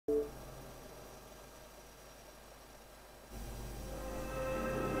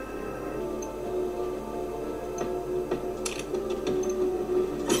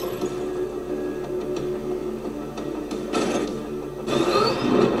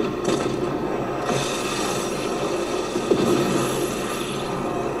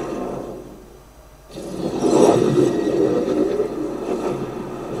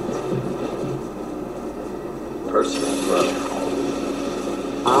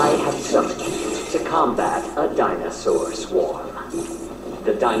I have summoned you to combat a dinosaur swarm.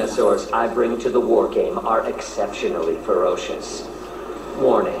 The dinosaurs I bring to the wargame are exceptionally ferocious.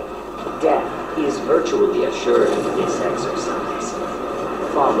 Warning, death is virtually assured in this exercise.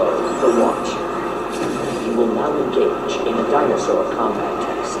 Follow the Watcher. You will now engage in a dinosaur combat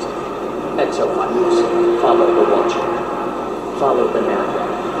test. Exoprimal, follow the Watcher. Follow the Napa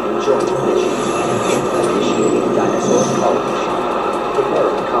and join the mission. Initiating dinosaur call mission.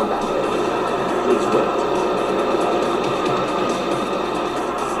 Preparing combat area. Please wait.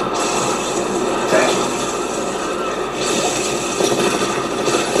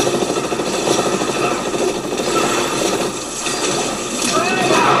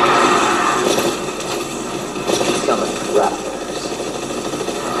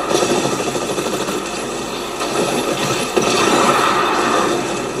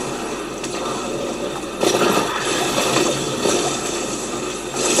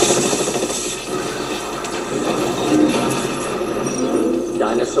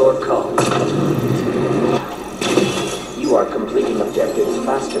 Dinosaur call. You are completing objectives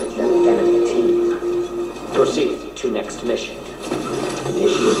faster than the enemy team. Proceed to next mission.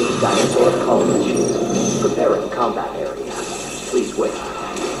 Initiating dinosaur call mission. Preparing combat area. Please wait.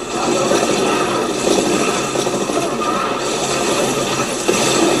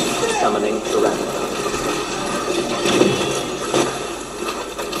 Summoning Tyrannosaurus.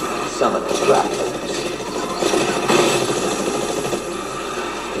 Summoning Raptors.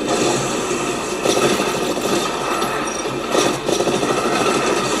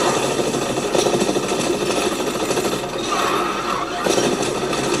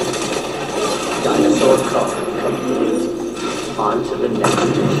 On to the next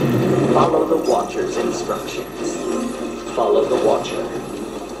mission. Follow the Watcher's instructions. Follow the Watcher.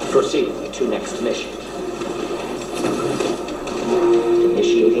 Proceed to next mission.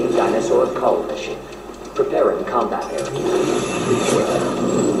 Initiating dinosaur call mission. Preparing combat area. Please wait.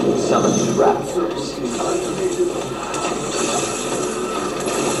 Summoning Raptors.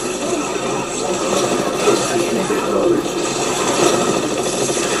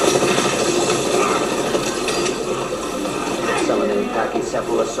 Summoning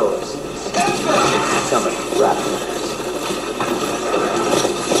Pachycephalosaurus. Summoning Raptors.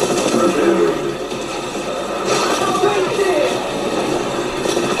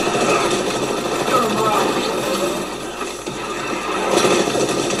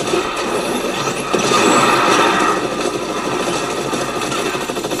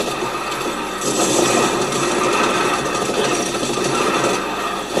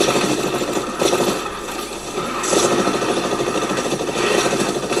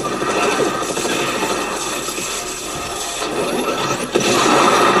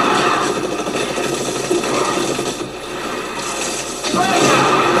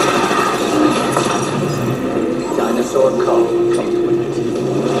 Dinosaur call complete.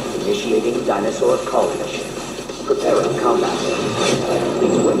 Initiating dinosaur call mission. Preparing combat.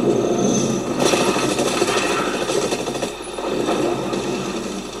 Please wait.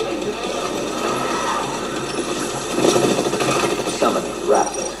 Summoning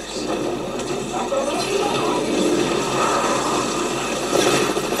Raptors.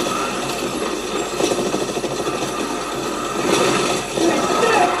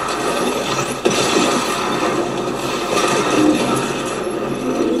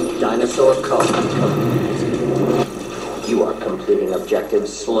 Dinosaur call complete. You are completing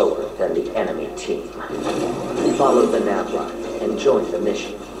objectives slower than the enemy team. Follow the nav line and join the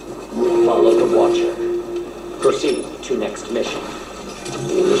mission. Follow the Watcher. Proceed to next mission.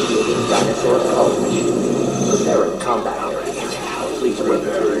 Initiating dinosaur call mission. Preparing combat area. Please wait.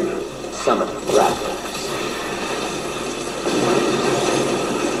 Summoning Raptors.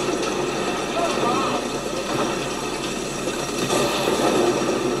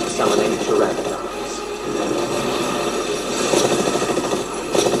 Summoning Tyrannosaurus.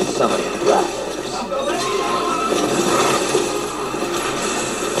 Summoning Raptors.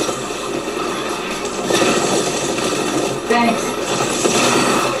 Thanks.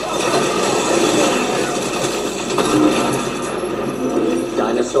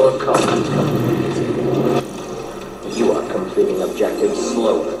 Dinosaur call complete. You are completing objectives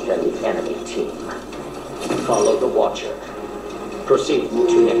slower than the enemy team. Follow the Watcher. Proceed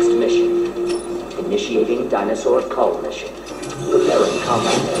to next mission. Initiating dinosaur call mission. Preparing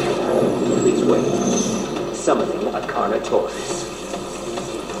combat area. Please wait. Summoning a Carnotaurus.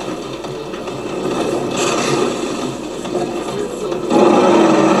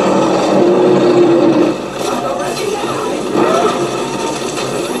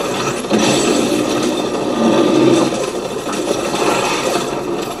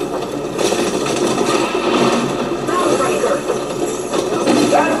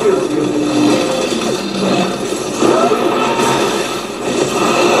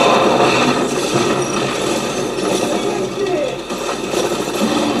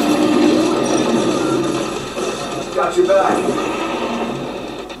 Got your back.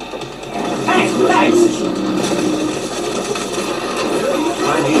 Thanks! I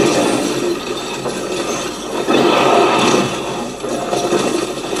need it.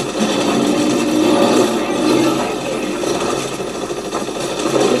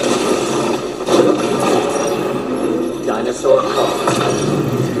 Dinosaur call.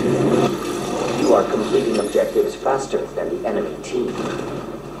 You are completing objectives faster than the enemy team.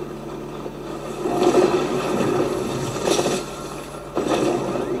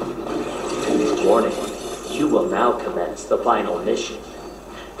 Warning, you will now commence the final mission.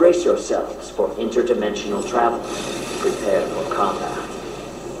 Brace yourselves for interdimensional travel. Prepare for combat.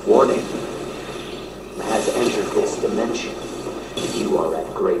 Warning, has entered this dimension. You are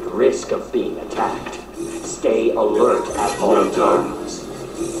at great risk of being attacked. Stay alert at all times.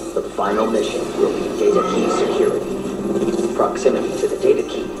 The final mission will be data key security. Proximity to the data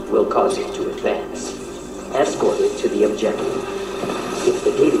key will cause it to advance. Escort it to the objective. If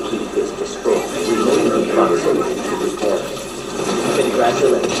the data key is destroyed, remain in proximity to repair it.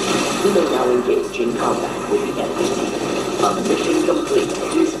 Congratulations. You may now engage in combat with the enemy team. A mission complete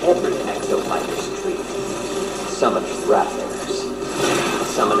is every Exofighter's treat. Summoning Raptors.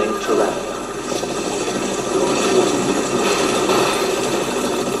 Summoning Pteranodons.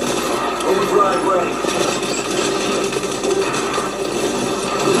 Overdrive ready.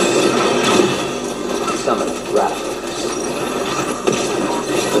 Summoning Raptors.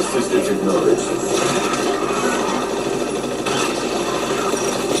 Assisted acknowledged.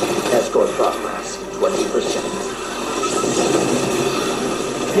 Escort progress, 20%.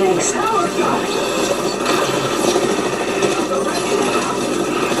 Thanks. I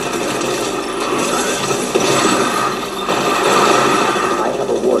have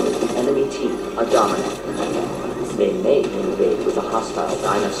awarded the enemy team a dominator. They may invade with a hostile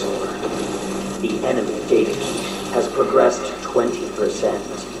dinosaur. The enemy data key has progressed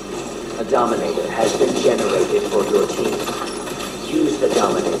 20%. A dominator has been generated for your team. Use the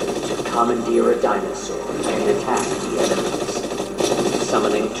dominator to commandeer a dinosaur and attack the enemies.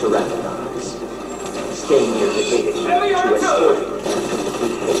 Summoning Pteranodons. Stay near the data key to escort it and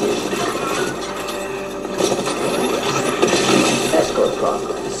complete the mission. Escort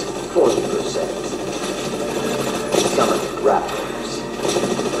progress, 40%. Summoning Raptors.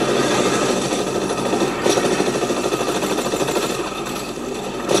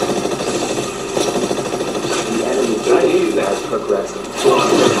 The enemy data key has progressed 40%.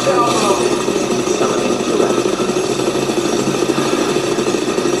 Summoning Pteranodons.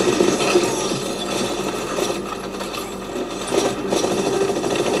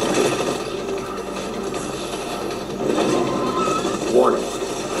 Warning.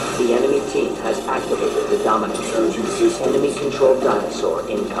 The enemy team has activated the dominator. Enemy-controlled dinosaur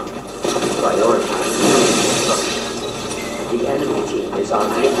incoming. Prioritize destruction. The enemy team is on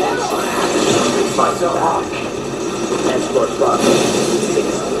the offensive. Fight back. Escort progress,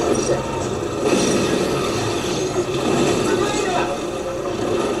 60%.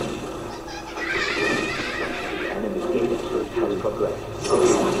 The enemy data key has progressed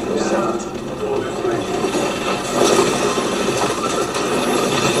 60%.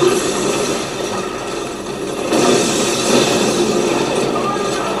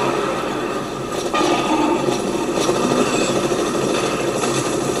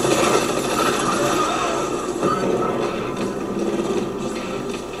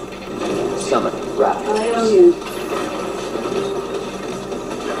 Summoning Raptors. I owe you.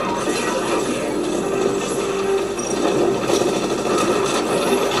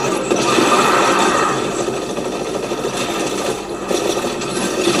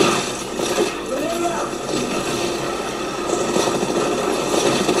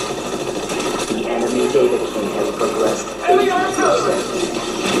 The enemy data key has progressed 80%.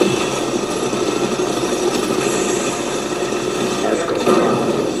 Escort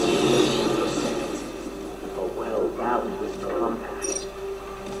a well-balanced combat.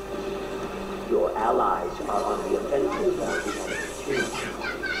 Your allies are on the offensive now.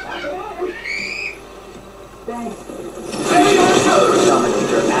 Thanks.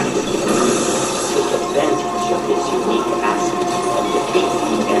 Dominator activated. Take advantage of this unique asset and defeat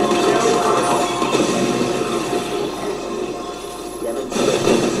the enemy. Demonstrate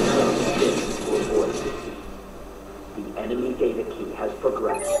spins for voice. The enemy data key has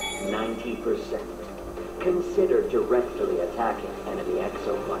progressed 90%. Consider directly attacking enemy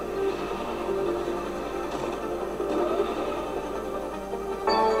exofighters.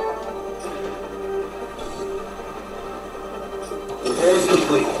 Repairs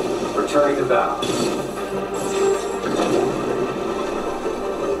complete. Returning to battle.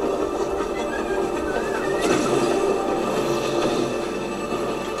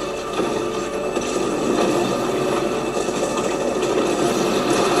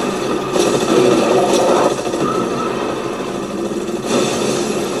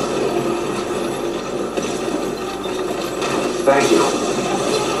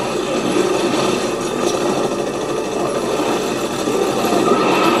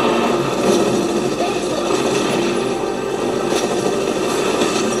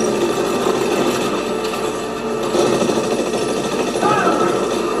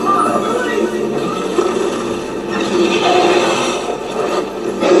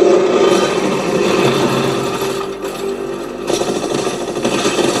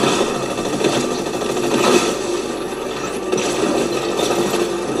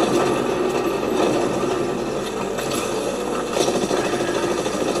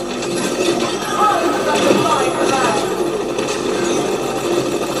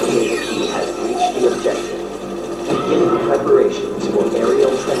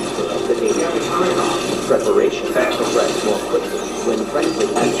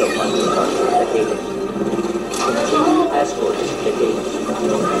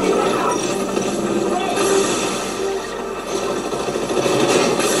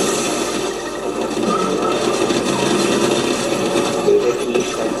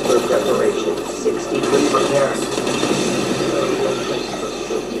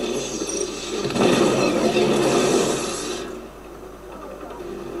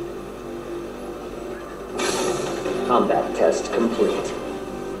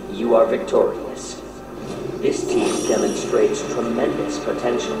 victorious. This team demonstrates tremendous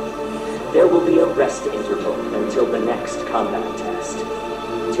potential. There will be a rest interval until the next combat test.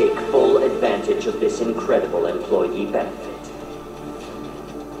 Take full advantage of this incredible employee benefit.